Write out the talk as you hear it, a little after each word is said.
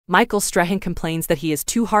Michael Strahan complains that he is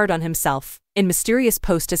too hard on himself. In mysterious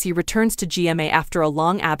post as he returns to GMA after a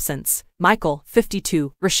long absence, Michael,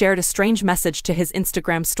 52, reshared a strange message to his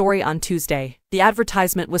Instagram story on Tuesday. The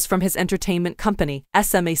advertisement was from his entertainment company,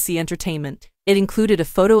 SMAC Entertainment. It included a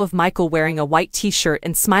photo of Michael wearing a white t-shirt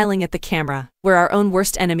and smiling at the camera. "We're our own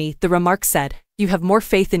worst enemy," the remark said. "You have more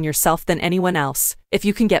faith in yourself than anyone else. If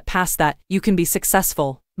you can get past that, you can be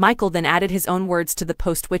successful." Michael then added his own words to the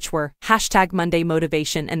post, which were, #Monday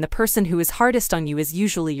motivation, and the person who is hardest on you is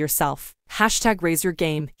usually yourself. #raise your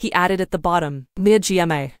game, he added at the bottom. Mid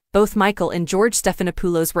GMA. Both Michael and George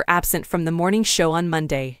Stephanopoulos were absent from the morning show on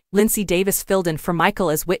Monday. Lindsay Davis filled in for Michael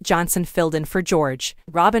as Whit Johnson filled in for George.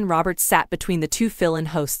 Robin Roberts sat between the two fill-in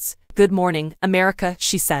hosts. "Good morning, America,"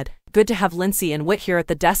 she said. "Good to have Lindsay and Whit here at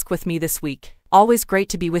the desk with me this week." "Always great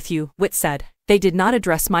to be with you," Whit said. They did not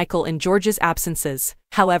address Michael and George's absences.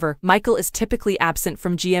 However, Michael is typically absent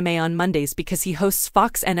from GMA on Mondays because he hosts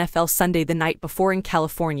Fox NFL Sunday the night before in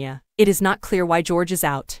California. It is not clear why George is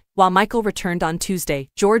out. While Michael returned on Tuesday,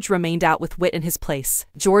 George remained out with Whit in his place.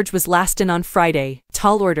 George was last in on Friday.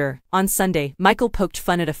 Tall order. On Sunday, Michael poked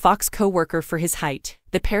fun at a Fox co-worker for his height.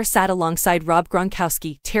 The pair sat alongside Rob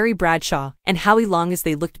Gronkowski, Terry Bradshaw, and Howie Long as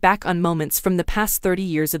they looked back on moments from the past 30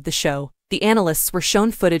 years of the show. The analysts were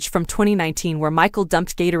shown footage from 2019 where Michael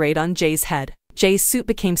dumped Gatorade on Jay's head. Jay's suit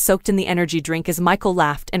became soaked in the energy drink as Michael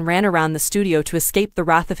laughed and ran around the studio to escape the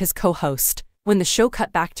wrath of his co-host. When the show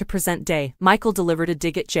cut back to present day, Michael delivered a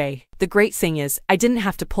dig at Jay. "The great thing is, I didn't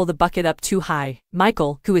have to pull the bucket up too high."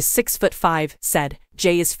 Michael, who is 6'5", said.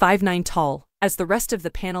 Jay is 5'9" tall. As the rest of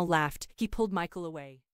the panel laughed, he pulled Michael away.